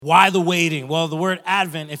Why the waiting? Well, the word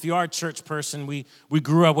Advent, if you are a church person, we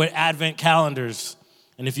grew up with Advent calendars.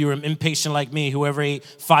 And if you were impatient like me, whoever ate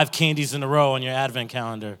 5 candies in a row on your Advent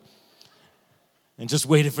calendar and just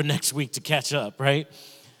waited for next week to catch up, right?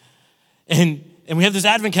 And we have this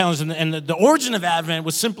Advent calendar, and the origin of Advent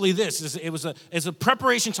was simply this. It was a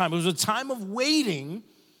preparation time. It was a time of waiting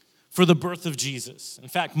for the birth of Jesus. In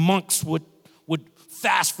fact, monks would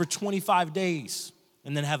fast for 25 days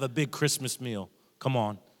and then have a big Christmas meal. Come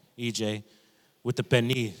on, EJ, with the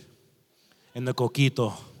pernil and the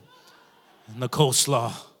coquito and the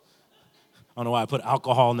coleslaw. I don't know why I put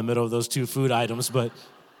alcohol in the middle of those 2 food items, but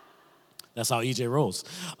that's how EJ rolls.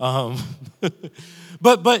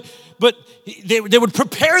 But they would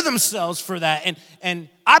prepare themselves for that. And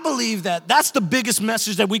I believe that that's the biggest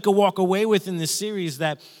message that we could walk away with in this series,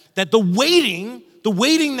 that the waiting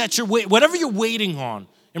that whatever you're waiting on,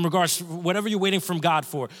 in regards to whatever you're waiting from God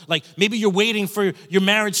for. Like maybe you're waiting for your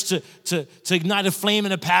marriage to ignite a flame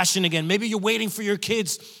and a passion again. Maybe you're waiting for your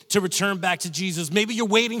kids to return back to Jesus. Maybe you're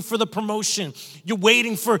waiting for the promotion. You're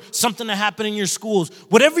waiting for something to happen in your schools.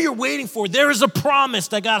 Whatever you're waiting for, there is a promise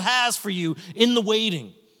that God has for you in the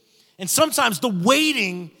waiting. And sometimes the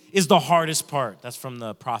waiting is the hardest part. That's from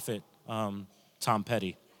the prophet Tom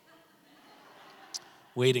Petty.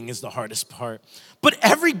 Waiting is the hardest part. But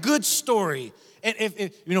every good story, and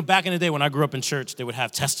if back in the day when I grew up in church, they would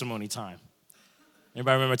have testimony time.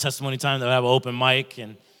 Anybody remember testimony time? They would have an open mic,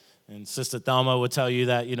 and Sister Thelma would tell you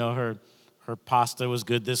that, her pasta was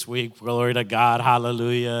good this week. Glory to God,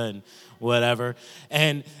 hallelujah, and whatever.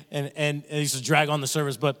 And it used to drag on the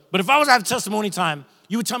service. But if I was to have testimony time,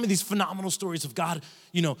 you would tell me these phenomenal stories of God,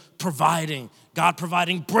 providing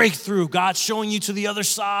breakthrough, God showing you to the other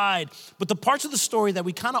side. But the parts of the story that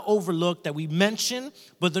we kind of overlook, that we mention,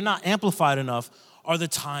 but they're not amplified enough, are the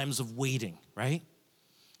times of waiting, right?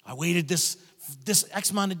 I waited this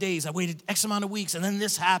X amount of days, I waited X amount of weeks, and then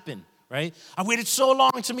this happened, right? I waited so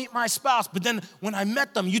long to meet my spouse, but then when I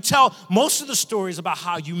met them, you tell most of the stories about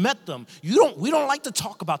how you met them. We don't like to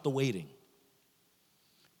talk about the waiting.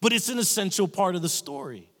 But it's an essential part of the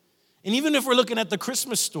story. And even if we're looking at the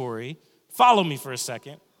Christmas story, follow me for a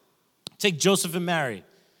second. Take Joseph and Mary.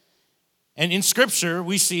 And in Scripture,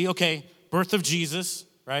 we see, birth of Jesus,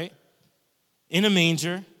 right? In a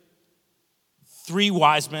manger. 3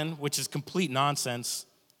 wise men, which is complete nonsense.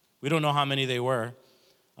 We don't know how many they were.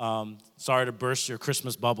 Sorry to burst your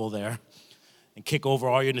Christmas bubble there and kick over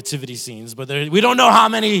all your nativity scenes. But we don't know how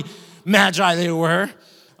many magi they were.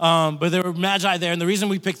 But there were magi there, and the reason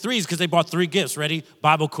we picked 3 is because they bought 3 gifts. Ready?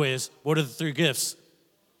 Bible quiz. What are the 3 gifts?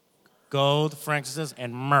 Gold, frankincense,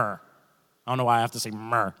 and myrrh. I don't know why I have to say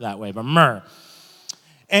myrrh that way, but myrrh.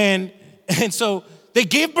 And so they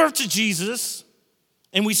gave birth to Jesus,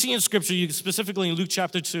 and we see in Scripture, specifically in Luke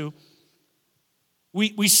chapter 2,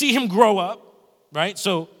 we see him grow up, right?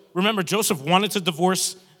 So remember, Joseph wanted to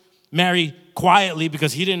divorce Mary quietly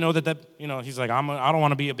because he didn't know that he's like, I don't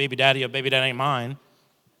want to be a baby daddy ain't mine.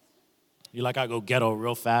 You like I go ghetto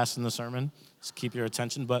real fast in the sermon. Just keep your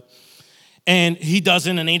attention. And he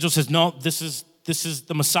doesn't. An angel says, no, this is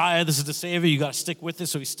the Messiah. This is the Savior. You got to stick with it.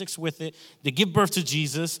 So he sticks with it. They give birth to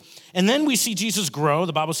Jesus. And then we see Jesus grow.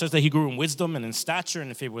 The Bible says that he grew in wisdom and in stature and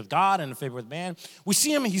in favor with God and in favor with man. We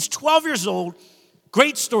see him. He's 12 years old.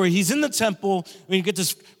 Great story. He's in the temple. We get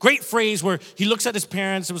this great phrase where he looks at his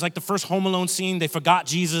parents. It was like the first Home Alone scene. They forgot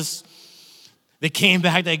Jesus. They came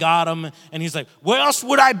back, they got him, and he's like, where else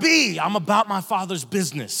would I be? I'm about my Father's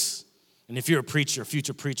business. And if you're a preacher, a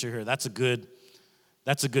future preacher here, that's a good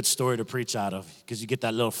story to preach out of, because you get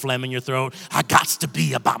that little phlegm in your throat. I got to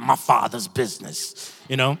be about my Father's business,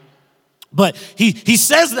 But he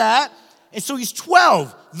says that, and so he's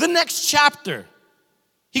 12. The next chapter,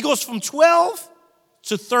 he goes from 12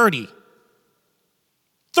 to 30.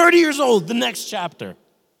 30 years old, the next chapter.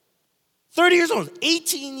 30 years old,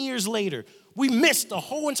 18 years later. We missed the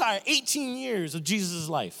whole entire 18 years of Jesus'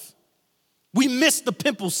 life. We missed the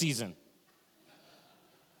pimple season,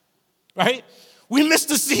 right? We missed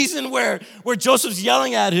the season where Joseph's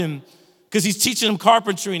yelling at him because he's teaching him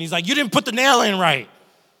carpentry, and he's like, you didn't put the nail in right.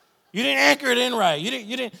 You didn't anchor it in right. You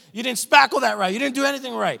didn't spackle that right. You didn't do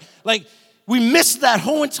anything right. Like, we missed that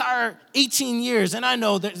whole entire 18 years. And I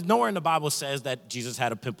know that nowhere in the Bible says that Jesus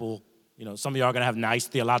had a pimple. Some of y'all are going to have nice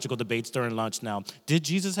theological debates during lunch now. Did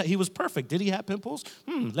Jesus, he was perfect. Did he have pimples?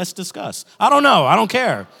 Let's discuss. I don't know. I don't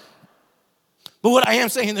care. But what I am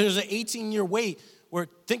saying, there's an 18-year wait where,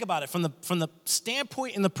 think about it, from the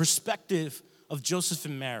standpoint and the perspective of Joseph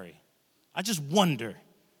and Mary. I just wonder,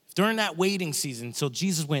 if during that waiting season, until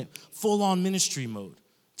Jesus went full-on ministry mode,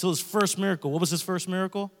 until his first miracle. What was his first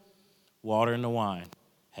miracle? Water and the wine.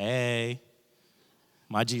 Hey.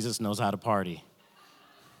 My Jesus knows how to party.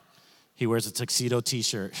 He wears a tuxedo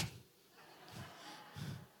t-shirt.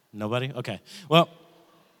 Nobody? Okay. Well,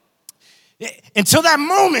 until that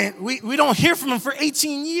moment, we don't hear from him for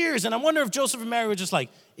 18 years. And I wonder if Joseph and Mary were just like,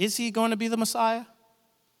 is he going to be the Messiah?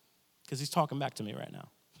 Because he's talking back to me right now.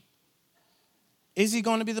 Is he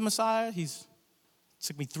going to be the Messiah? It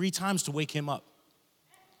took me 3 times to wake him up.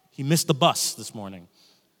 He missed the bus this morning.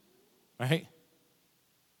 Right?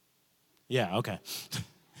 Yeah, okay.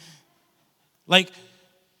 Like,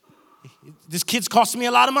 this kid's costing me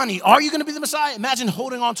a lot of money. Are you going to be the Messiah? Imagine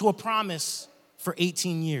holding on to a promise for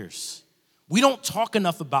 18 years. We don't talk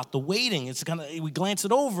enough about the waiting. We glance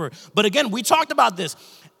it over. But again, we talked about this.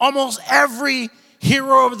 Almost every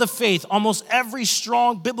hero of the faith, almost every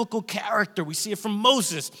strong biblical character, we see it from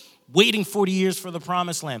Moses, waiting 40 years for the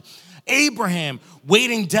promised land. Abraham,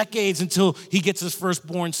 waiting decades until he gets his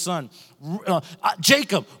firstborn son.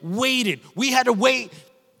 Jacob waited. We had to wait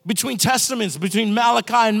between testaments, between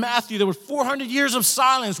Malachi and Matthew. There were 400 years of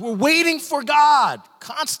silence. We're waiting for God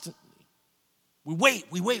constantly. We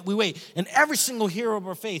wait. And every single hero of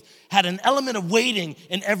our faith had an element of waiting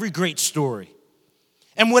in every great story.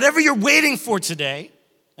 And whatever you're waiting for today,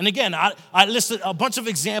 and again, I listed a bunch of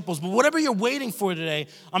examples, but whatever you're waiting for today,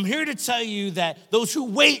 I'm here to tell you that those who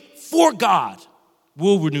wait for God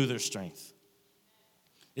will renew their strength.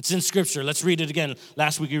 It's in Scripture. Let's read it again.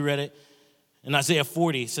 Last week we read it. In Isaiah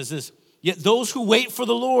 40, it says this, yet those who wait for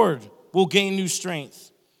the Lord will gain new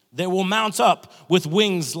strength. They will mount up with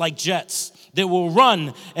wings like jets. They will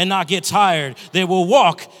run and not get tired. They will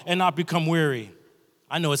walk and not become weary.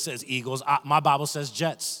 I know it says eagles. My Bible says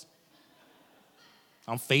jets.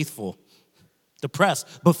 I'm faithful. Depressed,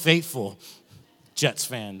 but faithful. Jets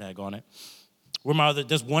fan, daggone it.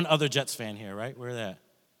 There's one other Jets fan here, right? Where are they at?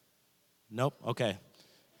 Nope, okay.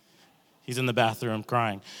 He's in the bathroom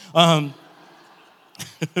crying. But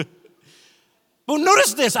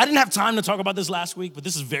notice this. I didn't have time to talk about this last week, but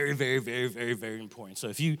this is very, very, very, very, very important. So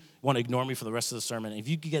if you want to ignore me for the rest of the sermon, if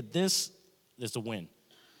you could get this, there's a win.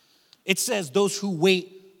 It says those who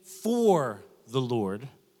wait for the Lord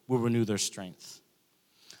will renew their strength.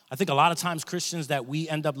 I think a lot of times Christians that we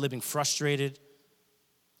end up living frustrated,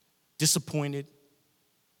 disappointed,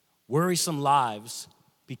 worrisome lives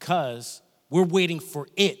because we're waiting for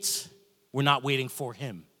it. We're not waiting for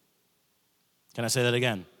him. Can I say that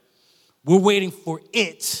again? We're waiting for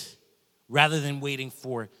it rather than waiting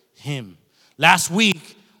for him. Last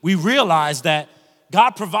week, we realized that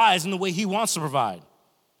God provides in the way he wants to provide.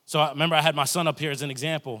 So I remember I had my son up here as an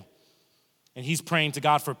example, and he's praying to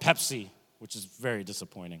God for Pepsi, which is very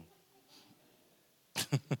disappointing.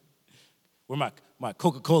 We're my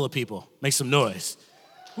Coca-Cola people. Make some noise.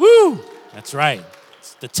 Woo! That's right.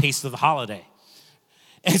 It's the taste of the holiday.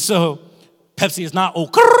 And so Pepsi is not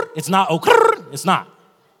okr. It's not okr. It's not.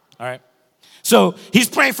 All right? So he's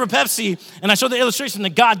praying for Pepsi, and I showed the illustration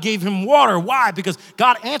that God gave him water. Why? Because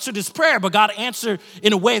God answered his prayer, but God answered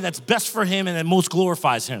in a way that's best for him and that most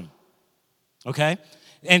glorifies him. Okay?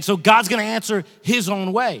 And so God's going to answer his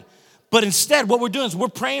own way. But instead, what we're doing is we're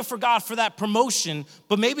praying for God for that promotion,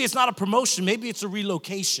 but maybe it's not a promotion. Maybe it's a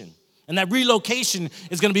relocation. And that relocation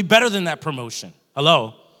is going to be better than that promotion.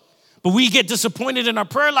 Hello? But we get disappointed in our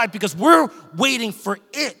prayer life because we're waiting for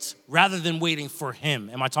it rather than waiting for him.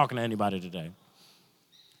 Am I talking to anybody today?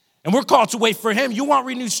 And we're called to wait for him. You want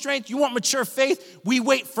renewed strength? You want mature faith? We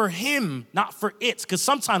wait for him, not for it. Because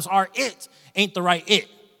sometimes our it ain't the right it.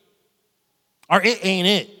 Our it ain't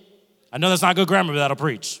it. I know that's not good grammar, but that'll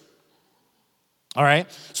preach. All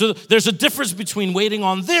right? So there's a difference between waiting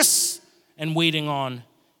on this and waiting on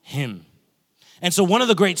him. And so one of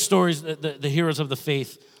the great stories, the heroes of the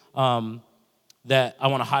faith, that I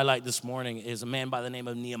want to highlight this morning is a man by the name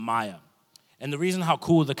of Nehemiah. And the reason how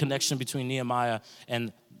cool the connection between Nehemiah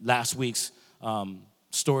and last week's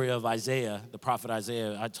story of Isaiah, the prophet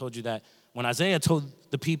Isaiah, I told you that when Isaiah told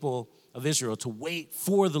the people of Israel to wait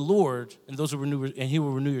for the Lord and he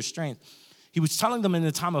will renew your strength, he was telling them in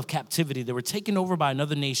the time of captivity, they were taken over by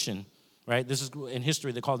another nation. Right? This is in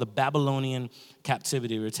history, they call it the Babylonian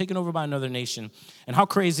captivity. We were taken over by another nation. And how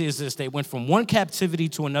crazy is this? They went from one captivity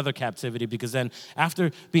to another captivity because then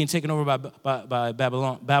after being taken over by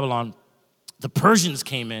Babylon, the Persians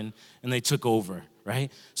came in and they took over,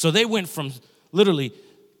 right? So they went from literally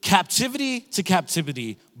captivity to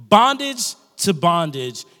captivity, bondage to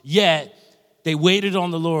bondage, yet they waited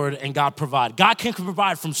on the Lord and God provided. God can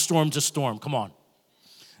provide from storm to storm. Come on.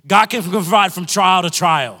 God can provide from trial to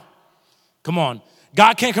trial. Come on.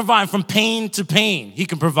 God can't provide from pain to pain. He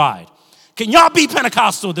can provide. Can y'all be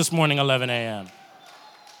Pentecostal this morning, 11 a.m.?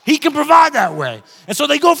 He can provide that way. And so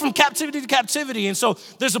they go from captivity to captivity. And so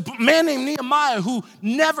there's a man named Nehemiah who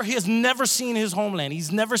he has never seen his homeland.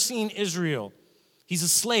 He's never seen Israel. He's a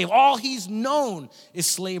slave. All he's known is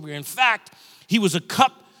slavery. In fact, he was a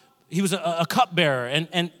cupbearer.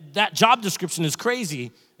 And that job description is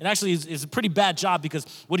crazy. It actually is a pretty bad job because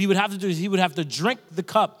what he would have to do is he would have to drink the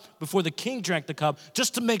cup before the king drank the cup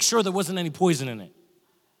just to make sure there wasn't any poison in it.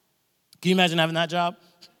 Can you imagine having that job?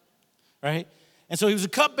 Right? And so he was a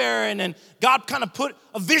cupbearer, and then God kind of put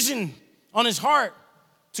a vision on his heart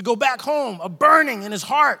to go back home, a burning in his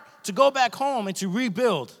heart to go back home and to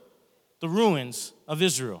rebuild the ruins of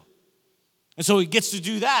Israel. And so he gets to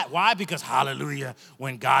do that. Why? Because, hallelujah,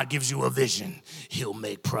 when God gives you a vision, he'll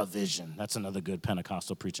make provision. That's another good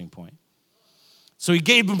Pentecostal preaching point. So he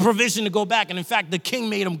gave him provision to go back. And in fact, the king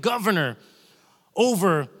made him governor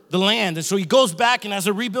over the land. And so he goes back, and as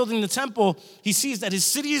they're rebuilding the temple, he sees that his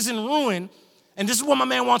city is in ruin. And this is what my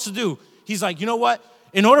man wants to do. He's like, you know what?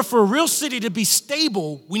 In order for a real city to be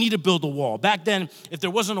stable, we need to build a wall. Back then, if there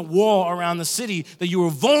wasn't a wall around the city, that you were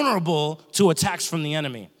vulnerable to attacks from the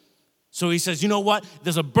enemy. So he says, you know what?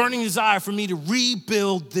 There's a burning desire for me to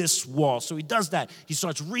rebuild this wall. So he does that. He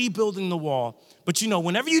starts rebuilding the wall. But you know,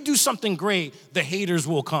 whenever you do something great, the haters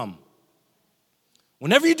will come.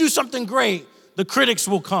 Whenever you do something great, the critics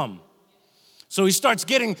will come. So he starts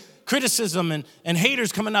getting criticism and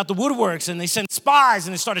haters coming out the woodworks, and they send spies,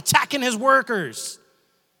 and they start attacking his workers.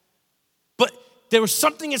 But there was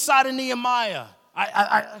something inside of Nehemiah.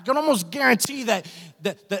 I can almost guarantee that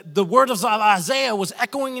the word of Isaiah was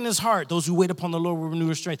echoing in his heart. Those who wait upon the Lord will renew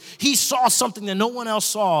their strength. He saw something that no one else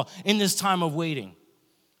saw in this time of waiting.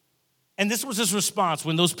 And this was his response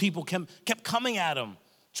when those people kept coming at him,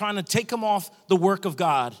 trying to take him off the work of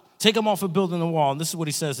God, take him off of building the wall. And this is what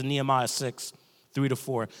he says in Nehemiah 6,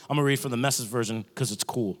 3-4. I'm going to read from the Message version because it's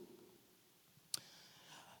cool.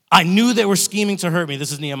 I knew they were scheming to hurt me.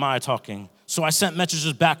 This is Nehemiah talking. So I sent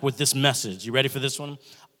messengers back with this message. You ready for this one?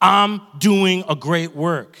 I'm doing a great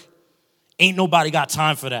work. Ain't nobody got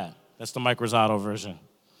time for that. That's the Mike Rosado version.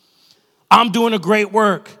 I'm doing a great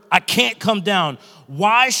work. I can't come down.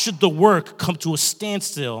 Why should the work come to a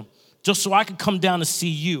standstill just so I can come down to see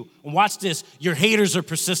you? And watch this. Your haters are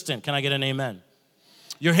persistent. Can I get an amen?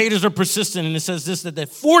 Your haters are persistent, and it says this, that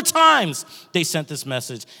 4 times they sent this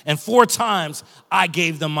message, and 4 times I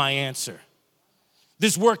gave them my answer.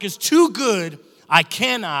 This work is too good, I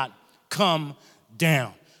cannot come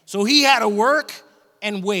down. So he had to work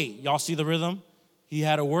and wait. Y'all see the rhythm? He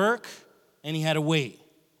had to work, and he had to wait.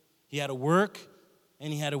 He had to work,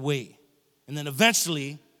 and he had to wait. And then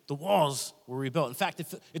eventually, the walls were rebuilt. In fact,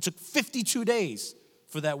 it took 52 days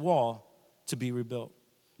for that wall to be rebuilt.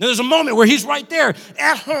 Now, there's a moment where he's right there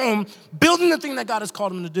at home building the thing that God has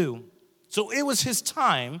called him to do. So it was his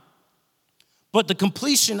time, but the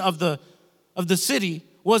completion of the city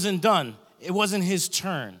wasn't done. It wasn't his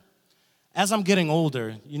turn. As I'm getting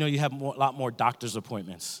older, you know, you have a lot more doctor's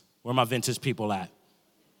appointments. Where are my vintage people at?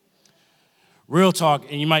 Real talk,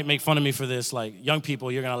 and you might make fun of me for this, like young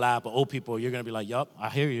people, you're going to laugh, but old people, you're going to be like, yup, I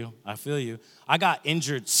hear you, I feel you. I got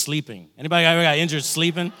injured sleeping. Anybody ever got injured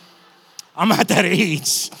sleeping? I'm at that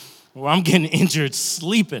age where I'm getting injured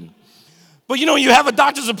sleeping. But you know, when you have a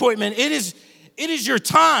doctor's appointment, it is your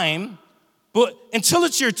time, but until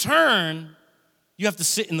it's your turn, you have to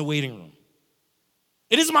sit in the waiting room.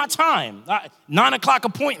 It is my time, 9 o'clock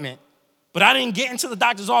appointment, but I didn't get into the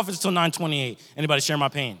doctor's office until 9:28. Anybody share my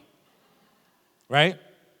pain? Right?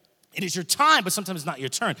 It is your time, but sometimes it's not your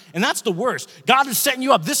turn. And that's the worst. God is setting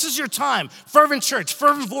you up. This is your time. Fervent church,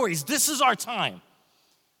 fervent voice, this is our time.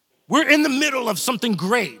 We're in the middle of something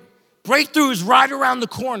great. Breakthrough is right around the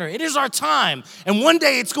corner. It is our time. And one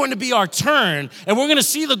day it's going to be our turn. And we're going to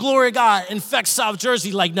see the glory of God infect South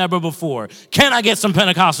Jersey like never before. Can I get some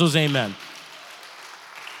Pentecostals? Amen.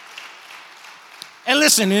 And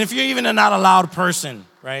listen, if you're even not a loud person,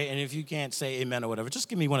 right? And if you can't say amen or whatever, just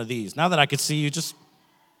give me one of these. Now that I can see you, just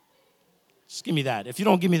give me that. If you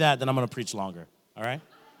don't give me that, then I'm going to preach longer. All right?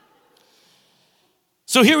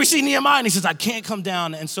 So here we see Nehemiah, and he says, I can't come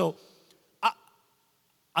down. And so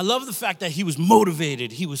I love the fact that he was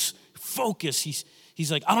motivated. He was focused.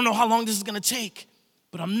 He's like, I don't know how long this is going to take,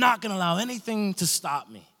 but I'm not going to allow anything to stop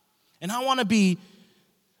me. And I want to be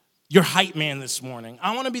your hype man this morning.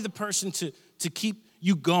 I want to be the person to keep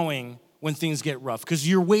you going when things get rough because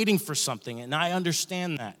you're waiting for something, and I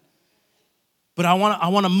understand that. But I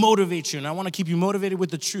want to motivate you, and I want to keep you motivated with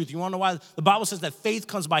the truth. You want to know why? The Bible says that faith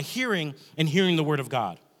comes by hearing and hearing the word of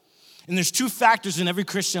God. And there's 2 factors in every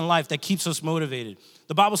Christian life that keeps us motivated.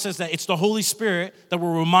 The Bible says that it's the Holy Spirit that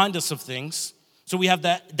will remind us of things, So we have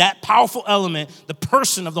that powerful element, the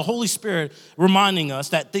person of the Holy Spirit reminding us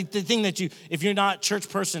that the thing that if you're not a church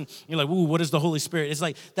person, you're like, ooh, what is the Holy Spirit? It's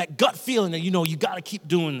like that gut feeling that you got to keep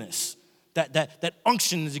doing this. That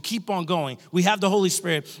unction to keep on going. We have the Holy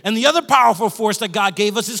Spirit. And the other powerful force that God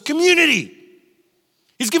gave us is community.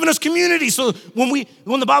 He's given us community. So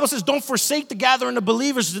when the Bible says don't forsake the gathering of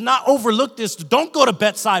believers, do not overlook this. Don't go to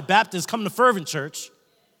Bedside Baptist, come to Fervent Church.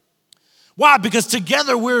 Why? Because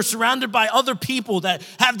together we're surrounded by other people that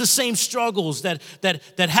have the same struggles, that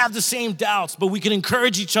have the same doubts, but we can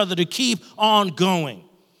encourage each other to keep on going.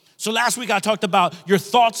 So last week I talked about your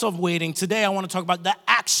thoughts of waiting. Today I want to talk about the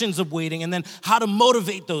actions of waiting and then how to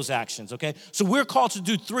motivate those actions, okay? So we're called to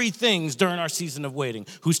do 3 things during our season of waiting.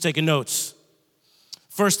 Who's taking notes?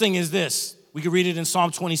 First thing is this. We can read it in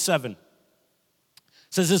Psalm 27. It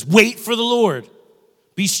says this, wait for the Lord,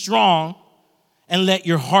 be strong, and let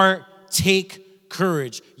your heart take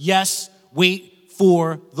courage. Yes, wait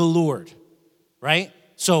for the Lord, right?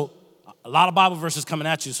 So a lot of Bible verses coming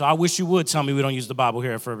at you, so I wish you would tell me we don't use the Bible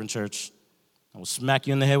here at Fervent Church. I will smack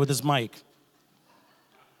you in the head with this mic.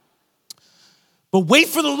 But wait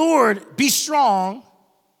for the Lord, be strong,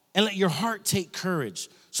 and let your heart take courage.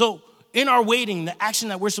 So in our waiting, the action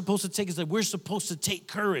that we're supposed to take is that we're supposed to take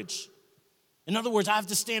courage. In other words, I have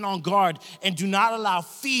to stand on guard and do not allow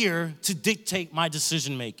fear to dictate my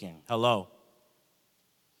decision making. Hello.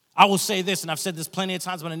 I will say this, and I've said this plenty of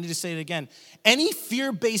times, but I need to say it again. Any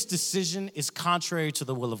fear-based decision is contrary to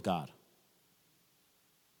the will of God.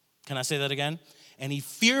 Can I say that again? Any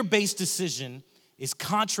fear-based decision is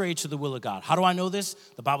contrary to the will of God. How do I know this?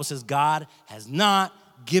 The Bible says God has not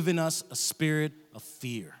given us a spirit of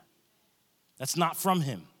fear. That's not from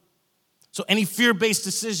him. So any fear-based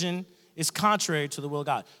decision is contrary to the will of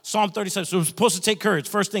God. Psalm 37, so we're supposed to take courage.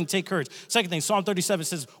 First thing, take courage. Second thing, Psalm 37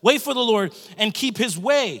 says, wait for the Lord and keep his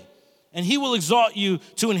way, and he will exalt you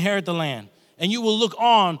to inherit the land, and you will look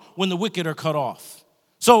on when the wicked are cut off.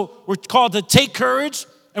 So we're called to take courage,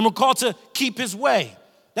 and we're called to keep his way.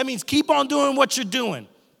 That means keep on doing what you're doing.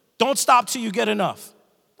 Don't stop till you get enough.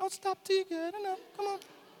 Don't stop till you get enough. Come on. You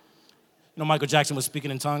know Michael Jackson was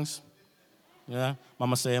speaking in tongues? Yeah?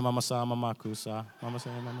 Mama say, mama sa, mama kusa. Mama say,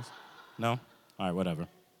 mama sa. No? All right, whatever.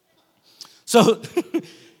 So,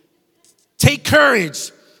 take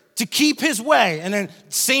courage to keep his way. And then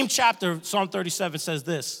same chapter, Psalm 37 says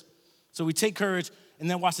this. So we take courage, and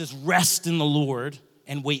then watch this, rest in the Lord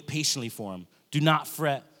and wait patiently for him. Do not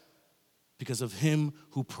fret because of him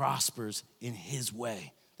who prospers in his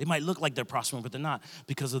way. They might look like they're prospering, but they're not,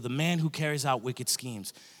 because of the man who carries out wicked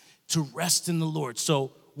schemes. To rest in the Lord.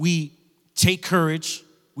 So we take courage,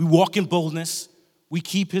 we walk in boldness, we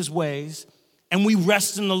keep his ways, and we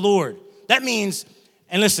rest in the Lord. That means,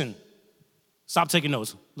 and listen, stop taking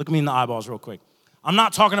notes. Look at me in the eyeballs real quick. I'm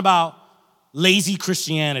not talking about lazy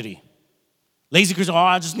Christianity. Lazy Christianity,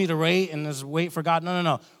 I just need to wait and just wait for God.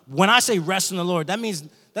 No. When I say rest in the Lord, that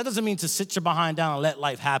doesn't mean to sit your behind down and let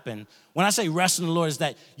life happen. When I say rest in the Lord, is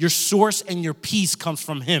that your source and your peace comes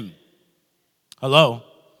from him. Hello?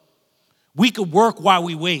 We could work while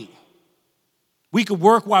we wait. We could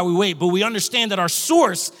work while we wait, but we understand that our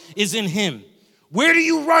source is in him. Where do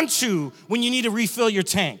you run to when you need to refill your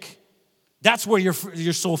tank? That's where your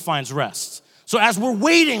soul finds rest. So as we're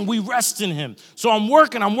waiting, we rest in him. So I'm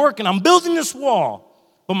working, I'm building this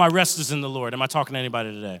wall, but my rest is in the Lord. Am I talking to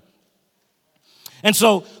anybody today? And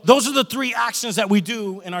so those are the 3 actions that we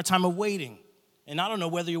do in our time of waiting. And I don't know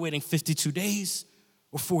whether you're waiting 52 days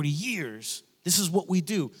or 40 years. This is what we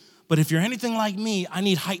do. But if you're anything like me, I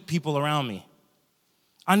need hype people around me.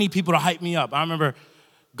 I need people to hype me up. I remember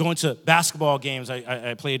going to basketball games.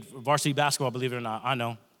 I played varsity basketball, believe it or not. I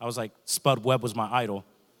know. I was like, Spud Webb was my idol.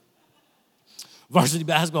 Varsity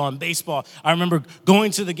basketball and baseball. I remember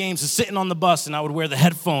going to the games and sitting on the bus, and I would wear the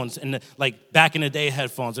headphones, and like back in the day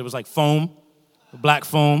headphones. It was like foam, black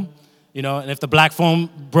foam, and if the black foam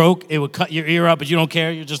broke, it would cut your ear up, but you don't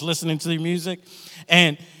care. You're just listening to the music.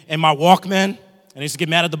 And my Walkman, and I used to get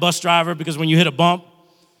mad at the bus driver because when you hit a bump,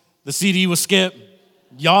 the CD would skip.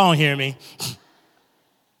 Y'all don't hear me.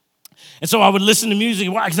 And so I would listen to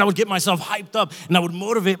music. Why? Because I would get myself hyped up and I would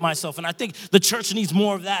motivate myself. And I think the church needs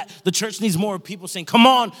more of that. The church needs more of people saying, come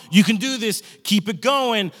on, you can do this. Keep it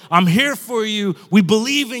going. I'm here for you. We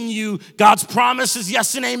believe in you. God's promise is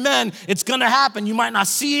yes and amen. It's going to happen. You might not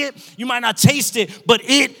see it. You might not taste it, but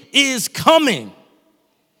it is coming.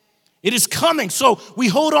 It is coming. So we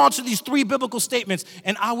hold on to these 3 biblical statements,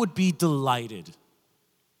 and I would be delighted.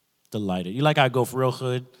 Delighted. You like how I go for real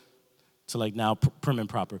hood to like now prim and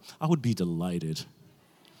proper. I would be delighted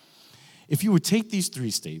if you would take these 3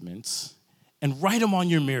 statements and write them on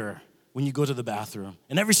your mirror. when you go to the bathroom.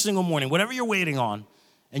 And every single morning, whatever you're waiting on,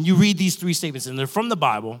 and you read these 3 statements, and they're from the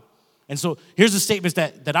Bible. And so here's the statements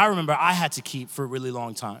that I remember I had to keep for a really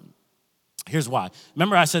long time. Here's why.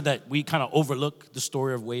 Remember I said that we kind of overlook the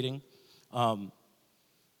story of waiting? God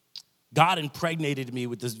impregnated me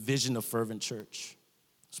with this vision of fervent church.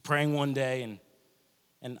 I was praying one day,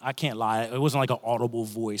 and I can't lie, it wasn't like an audible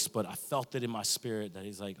voice, but I felt it in my spirit that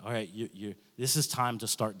he's like, all right, this is time to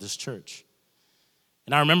start this church.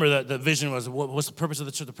 And I remember that the vision was, what's the purpose of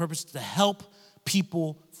the church? The purpose is to help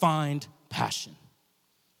people find passion.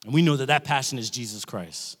 And we know that passion is Jesus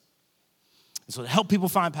Christ. And so to help people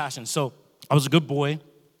find passion. So I was a good boy,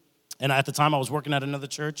 and at the time I was working at another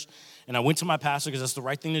church, and I went to my pastor because that's the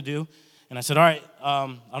right thing to do. And I said, all right, I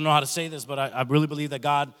don't know how to say this, but I really believe that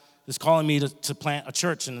God is calling me to plant a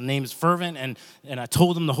church, and the name is Fervent. And I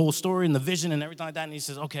told him the whole story and the vision and everything like that. And he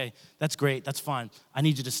says, okay, that's great, that's fine. I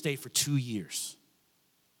need you to stay for 2 years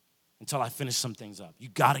until I finish some things up. You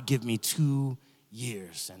got to give me 2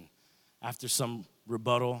 years. And after some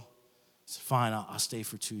rebuttal, I said, fine, I'll stay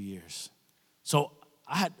for 2 years. So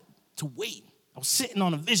I had to wait. I was sitting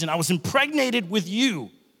on a vision. I was impregnated with you.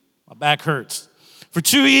 My back hurts. For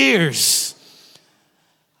 2 years.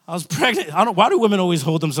 I was pregnant. I don't know, why do women always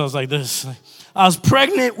hold themselves like this? I was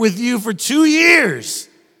pregnant with you for 2 years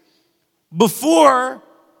before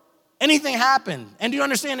anything happened. And do you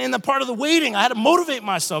understand, in the part of the waiting, I had to motivate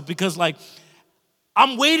myself because,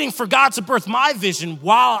 I'm waiting for God to birth my vision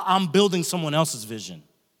while I'm building someone else's vision.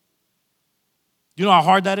 You know how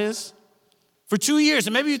hard that is? For 2 years,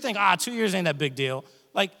 and maybe you think, 2 years ain't that big deal.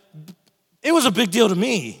 It was a big deal to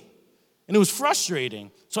me, and it was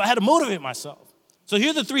frustrating. So I had to motivate myself. So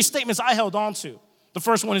here are the 3 statements I held on to. The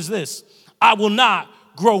first one is this: I will not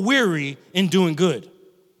grow weary in doing good.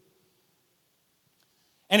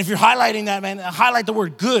 And if you're highlighting that, man, highlight the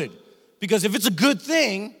word good. Because if it's a good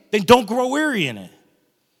thing, then don't grow weary in it.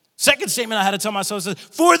 Second statement I had to tell myself is,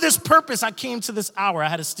 for this purpose I came to this hour. I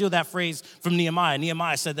had to steal that phrase from Nehemiah.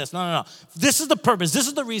 Nehemiah said this, no. This is the purpose. This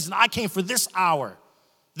is the reason I came for this hour.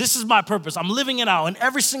 This is my purpose. I'm living it out. And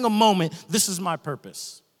every single moment, this is my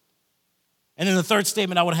purpose. And then the third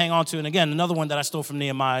statement I would hang on to, and again, another one that I stole from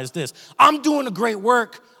Nehemiah is this: I'm doing a great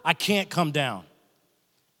work. I can't come down.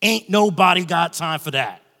 Ain't nobody got time for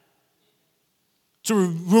that. To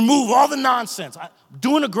remove all the nonsense. I'm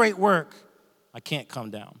doing a great work. I can't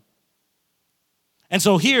come down. And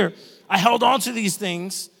so here, I held on to these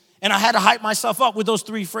things, and I had to hype myself up with those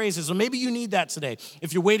 3 phrases. So maybe you need that today.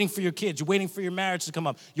 If you're waiting for your kids, you're waiting for your marriage to come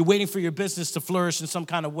up, you're waiting for your business to flourish in some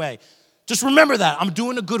kind of way. Just remember that. I'm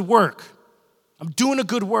doing a good work. I'm doing a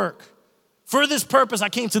good work. For this purpose, I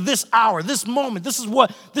came to this hour, this moment. This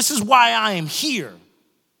is why I am here.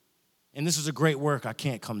 And this is a great work. I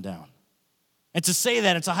can't come down. And to say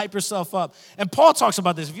that and to hype yourself up. And Paul talks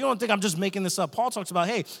about this. If you don't think I'm just making this up, Paul talks about,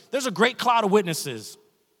 hey, there's a great cloud of witnesses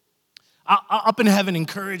up in heaven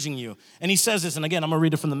encouraging you. And he says this, and again, I'm going to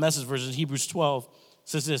read it from the Message version, Hebrews 12. It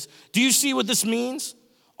says this: do you see what this means?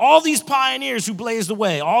 All these pioneers who blazed the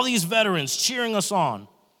way, all these veterans cheering us on.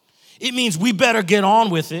 It means we better get on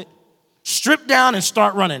with it. Strip down and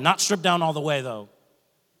start running. Not strip down all the way, though.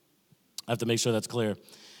 I have to make sure that's clear.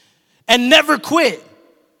 And never quit.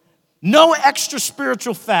 No extra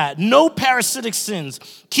spiritual fat, no parasitic sins.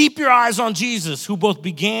 Keep your eyes on Jesus, who both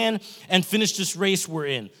began and finished this race we're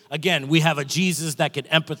in. Again, we have a Jesus that can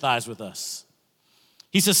empathize with us.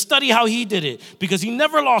 He says, study how he did it, because he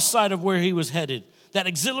never lost sight of where he was headed. That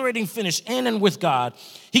exhilarating finish in and with God,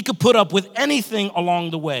 he could put up with anything along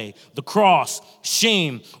the way. The cross,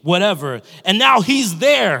 shame, whatever. And now he's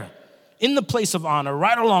there in the place of honor,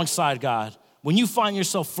 right alongside God. When you find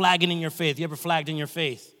yourself flagging in your faith, you ever flagged in your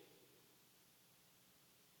faith?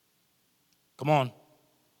 Come on.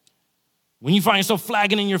 When you find yourself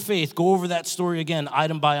flagging in your faith, go over that story again,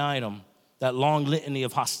 item by item. That long litany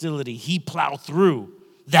of hostility he plowed through.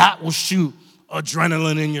 That will shoot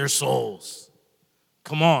adrenaline in your souls.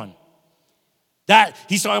 Come on. That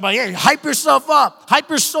he's talking about, yeah, hype yourself up, hype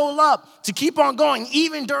your soul up to keep on going,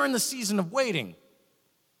 even during the season of waiting.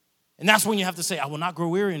 And that's when you have to say, I will not grow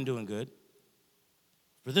weary in doing good.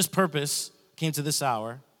 For this purpose, came to this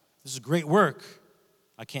hour. This is great work.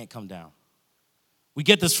 I can't come down. We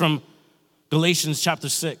get this from Galatians chapter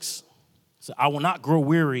 6. So I will not grow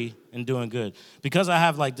weary in doing good. Because I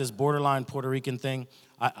have like this borderline Puerto Rican thing,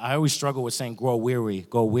 I always struggle with saying go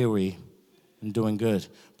weary in doing good.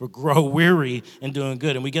 But grow weary in doing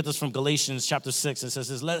good. And we get this from Galatians chapter 6. It says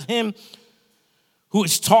this: let him who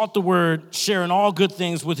is taught the word share in all good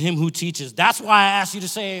things with him who teaches. That's why I asked you to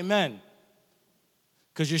say amen.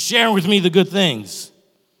 Because you're sharing with me the good things.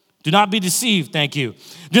 Do not be deceived. Thank you.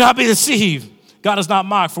 Do not be deceived. God is not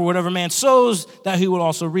mocked, for whatever man sows, that he will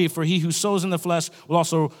also reap. For he who sows in the flesh will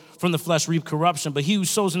also from the flesh reap corruption. But he who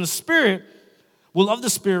sows in the Spirit will of the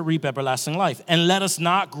Spirit reap everlasting life. And let us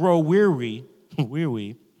not grow weary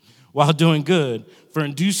while doing good, for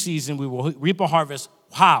in due season we will reap a harvest.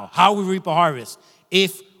 How? How we reap a harvest?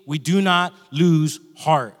 If we do not lose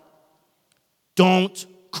heart. Don't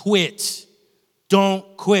quit.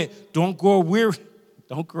 Don't quit. Don't grow weary.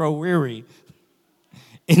 Don't grow weary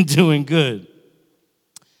in doing good.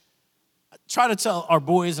 I try to tell our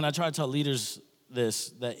boys and I try to tell leaders this,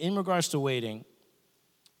 that in regards to waiting,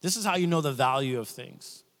 this is how you know the value of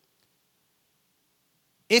things.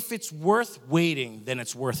 If it's worth waiting, then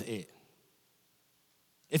it's worth it.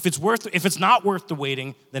 If it's not worth the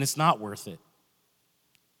waiting, then it's not worth it.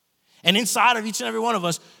 And inside of each and every one of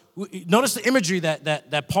us, notice the imagery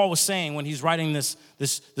that Paul was saying when he's writing this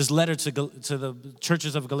letter to the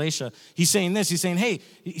churches of Galatia. He's saying this. He's saying, hey,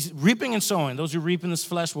 he's reaping and sowing. Those who reap in this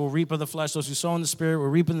flesh will reap of the flesh. Those who sow in the Spirit will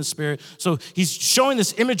reap in the Spirit. So he's showing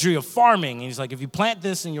this imagery of farming. And he's like, if you plant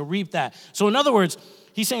this and you'll reap that. So in other words,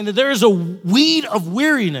 he's saying that there is a weed of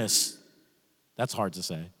weariness. That's hard to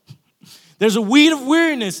say. There's a weed of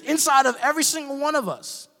weariness inside of every single one of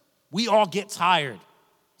us. We all get tired.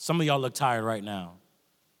 Some of y'all look tired right now.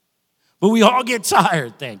 But we all get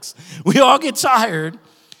tired, thanks. We all get tired,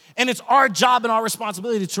 and it's our job and our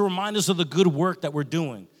responsibility to remind us of the good work that we're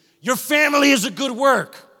doing. Your family is a good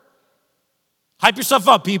work. Hype yourself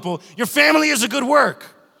up, people. Your family is a good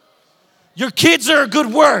work. Your kids are a good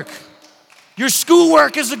work. Your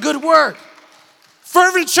schoolwork is a good work.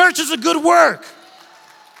 Fervent church is a good work.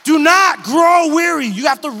 Do not grow weary. You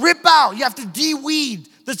have to rip out, you have to de-weed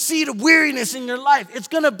the seed of weariness in your life. It's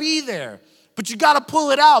going to be there. But you got to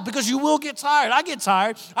pull it out because you will get tired. I get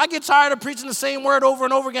tired. I get tired of preaching the same word over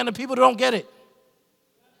and over again to people who don't get it.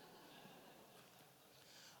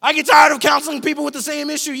 I get tired of counseling people with the same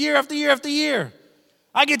issue year after year after year.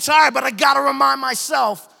 I get tired, but I got to remind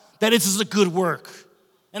myself that this is a good work.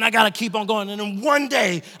 And I got to keep on going. And then one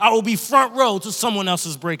day, I will be front row to someone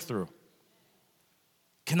else's breakthrough.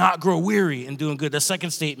 Cannot grow weary in doing good. The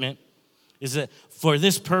second statement is that for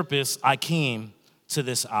this purpose, I came to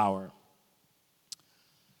this hour.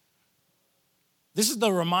 This is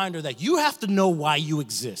the reminder that you have to know why you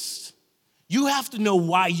exist. You have to know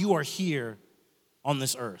why you are here on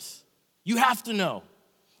this earth. You have to know.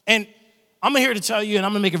 And I'm here to tell you, and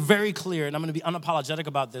I'm going to make it very clear, and I'm going to be unapologetic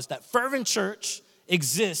about this, that Fervent Church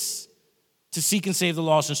exists to seek and save the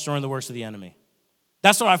lost and destroy the works of the enemy.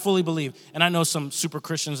 That's what I fully believe. And I know some super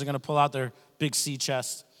Christians are going to pull out their big C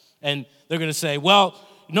chest, and they're going to say, well,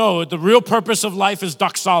 no, the real purpose of life is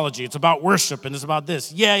doxology. It's about worship, and it's about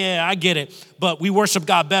this. Yeah, I get it. But we worship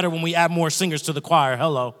God better when we add more singers to the choir.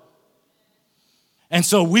 Hello. And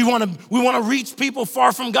so we want to reach people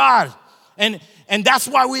far from God. And that's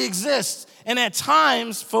why we exist. And at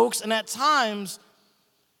times, folks,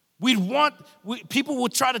 people will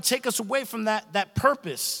try to take us away from that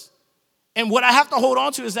purpose. And what I have to hold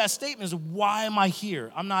on to is that statement is, why am I here?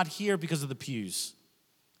 I'm not here because of the pews.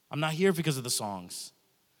 I'm not here because of the songs.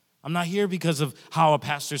 I'm not here because of how a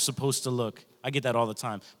pastor's supposed to look. I get that all the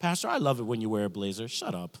time. Pastor, I love it when you wear a blazer.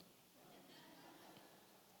 Shut up.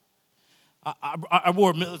 I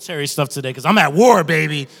wore military stuff today because I'm at war,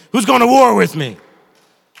 baby. Who's going to war with me?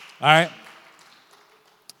 All right?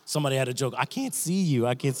 Somebody had a joke. I can't see you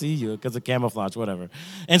because of camouflage, whatever.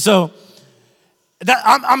 And so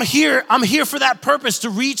I'm here for that purpose,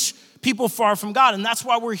 to reach people far from God. And that's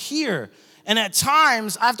why we're here. And at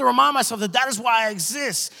times, I have to remind myself that is why I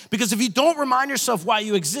exist. Because if you don't remind yourself why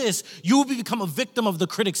you exist, you will become a victim of the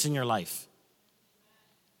critics in your life.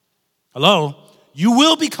 Hello? You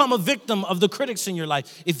will become a victim of the critics in your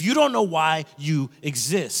life if you don't know why you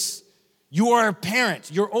exist. You are a parent.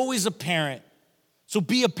 You're always a parent. So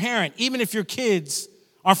be a parent, even if your kids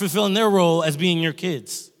aren't fulfilling their role as being your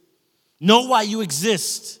kids. Know why you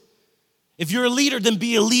exist. If you're a leader, then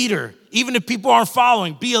be a leader. Even if people aren't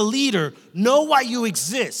following, be a leader. Know why you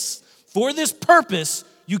exist. For this purpose,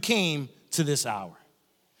 you came to this hour.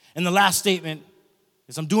 And the last statement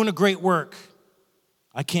is, I'm doing a great work.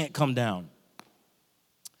 I can't come down.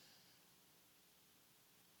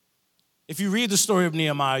 If you read the story of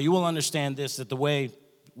Nehemiah, you will understand this, that the way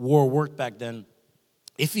war worked back then,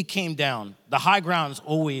 if he came down, the high ground is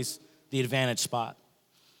always the advantage spot.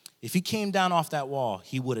 If he came down off that wall,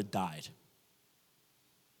 he would have died.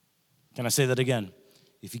 Can I say that again?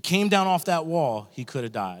 If he came down off that wall, he could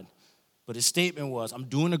have died. But his statement was, I'm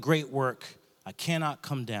doing a great work. I cannot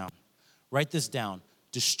come down. Write this down.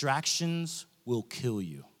 Distractions will kill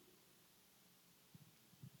you.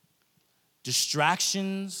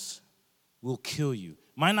 Distractions will kill you.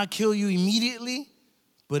 Might not kill you immediately,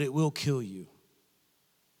 but it will kill you.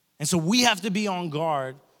 And so we have to be on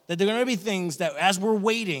guard that there are going to be things that as we're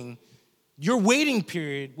waiting, your waiting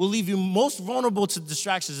period will leave you most vulnerable to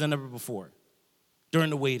distractions than ever before during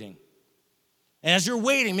the waiting. And as you're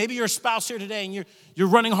waiting, maybe you're a spouse here today and you're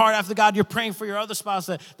running hard after God, you're praying for your other spouse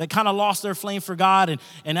that kind of lost their flame for God.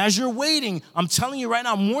 And as you're waiting, I'm telling you right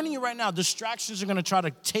now, I'm warning you right now, distractions are going to try to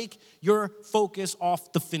take your focus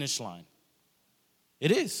off the finish line.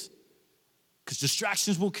 It is. Because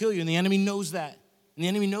distractions will kill you, and the enemy knows that. And the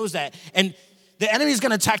enemy knows that. And the enemy is going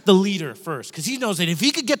to attack the leader first, because he knows that if he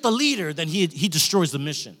could get the leader, then he destroys the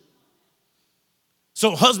mission.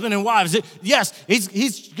 So husband and wives, yes,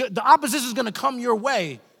 the opposition is going to come your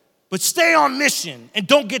way, but stay on mission and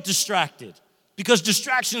don't get distracted, because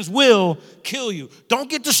distractions will kill you. Don't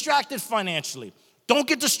get distracted financially. Don't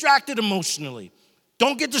get distracted emotionally.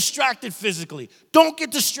 Don't get distracted physically. Don't get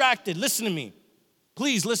distracted. Listen to me.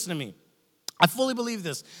 Please listen to me. I fully believe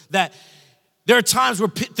this, that there are times where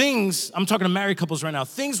things, I'm talking to married couples right now,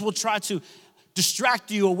 things will try to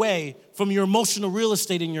distract you away from your emotional real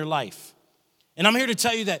estate in your life. And I'm here to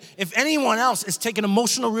tell you that if anyone else is taking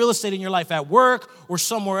emotional real estate in your life at work or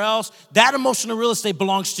somewhere else, that emotional real estate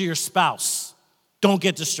belongs to your spouse. Don't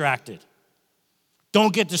get distracted.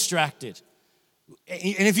 Don't get distracted.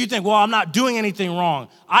 And if you think, well, I'm not doing anything wrong,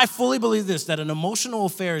 I fully believe this, that an emotional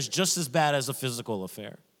affair is just as bad as a physical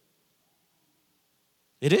affair.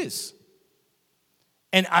 It is.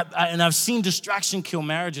 And I've seen distraction kill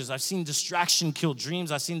marriages. I've seen distraction kill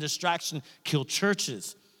dreams. I've seen distraction kill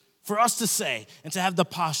churches. For us to say and to have the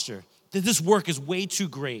posture that this work is way too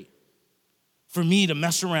great for me to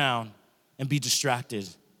mess around and be distracted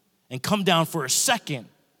and come down for a second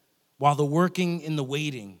while the working in the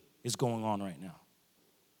waiting is going on right now.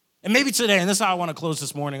 And maybe today, and this is how I want to close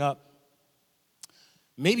this morning up,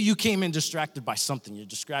 maybe you came in distracted by something. You're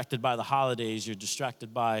distracted by the holidays. You're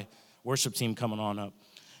distracted by worship team coming on up.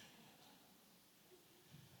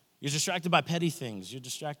 You're distracted by petty things. You're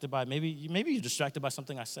distracted by, maybe you're distracted by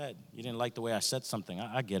something I said. You didn't like the way I said something.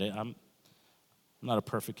 I get it. I'm not a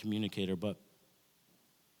perfect communicator, but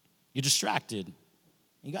you're distracted.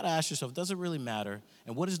 You got to ask yourself, does it really matter?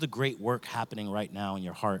 And what is the great work happening right now in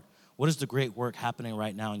your heart? What is the great work happening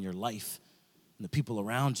right now in your life and the people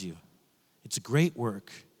around you? It's a great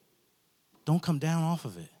work. Don't come down off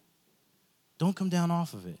of it. Don't come down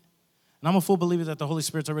off of it. And I'm a full believer that the Holy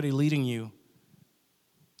Spirit's already leading you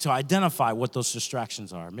to identify what those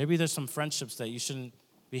distractions are. Maybe there's some friendships that you shouldn't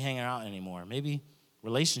be hanging out anymore. Maybe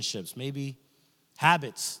relationships, maybe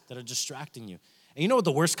habits that are distracting you. And you know what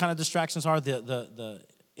the worst kind of distractions are? The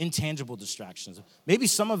intangible distractions. Maybe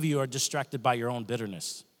some of you are distracted by your own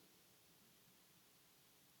bitterness.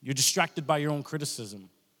 You're distracted by your own criticism.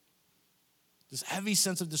 This heavy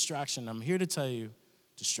sense of distraction. I'm here to tell you,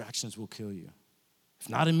 distractions will kill you. If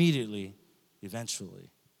not immediately, eventually.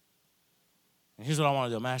 And here's what I want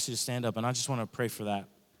to do. I'm going to ask you to stand up, and I just want to pray for that.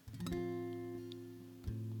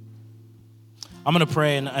 I'm going to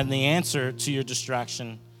pray, and the answer to your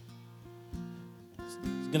distraction is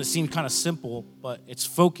going to seem kind of simple, but it's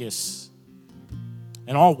focus.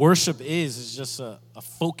 And all worship is just a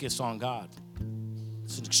focus on God.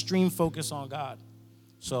 It's an extreme focus on God.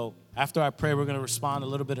 So after I pray, we're going to respond a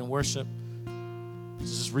little bit in worship.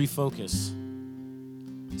 Just refocus.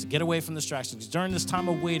 To get away from distractions. Because during this time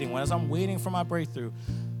of waiting, as I'm waiting for my breakthrough,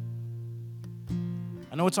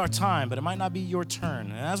 I know it's our time, but it might not be your turn.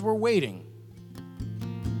 And as we're waiting,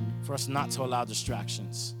 for us not to allow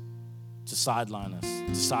distractions to sideline us,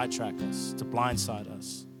 to sidetrack us, to blindside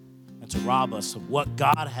us, and to rob us of what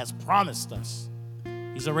God has promised us.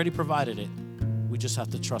 He's already provided it. We just have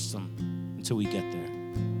to trust Him until we get there.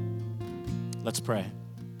 Let's pray.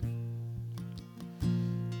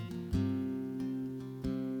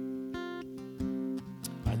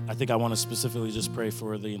 I think I want to specifically just pray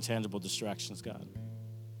for the intangible distractions, God.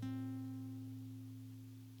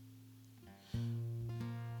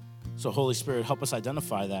 So Holy Spirit, help us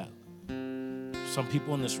identify that. Some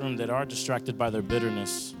people in this room that are distracted by their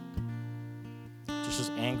bitterness,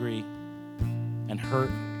 just angry and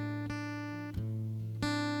hurt.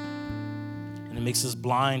 And it makes us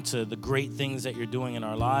blind to the great things that you're doing in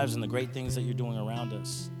our lives and the great things that you're doing around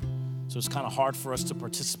us. So it's kind of hard for us to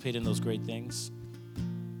participate in those great things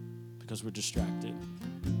because we're distracted.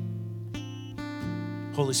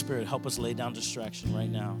 Holy Spirit, help us lay down distraction right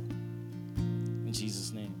now. In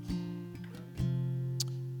Jesus' name.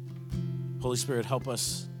 Holy Spirit, help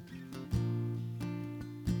us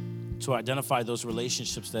to identify those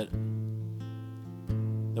relationships that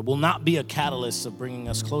will not be a catalyst of bringing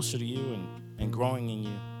us closer to you and growing in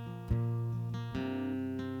you.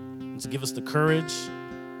 And to give us the courage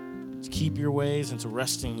to keep your ways and to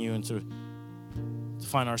rest in you and to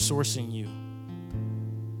find our source in you,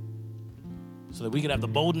 so that we could have the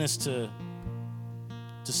boldness to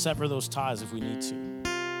sever those ties if we need to,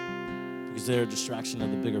 because they're a distraction of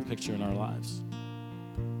the bigger picture in our lives.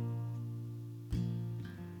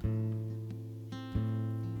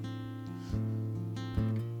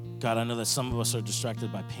 God, I know that some of us are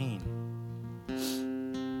distracted by pain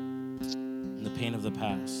and the pain of the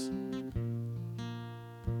past.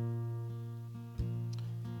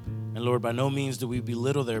 And Lord, by no means do we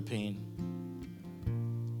belittle their pain,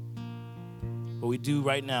 but we do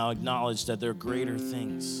right now acknowledge that there are greater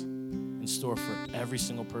things in store for every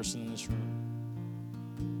single person in this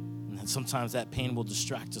room. And that sometimes that pain will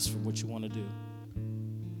distract us from what you want to do.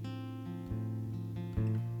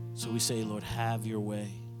 So we say, Lord, have your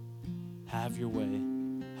way. Have your way.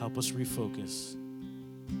 Help us refocus.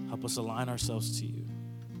 Help us align ourselves to you.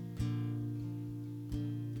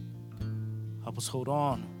 Help us hold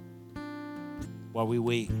on while we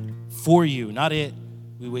wait for you, not it.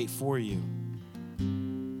 We wait for you.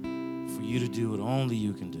 For you to do what only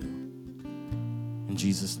you can do. In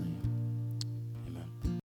Jesus' name.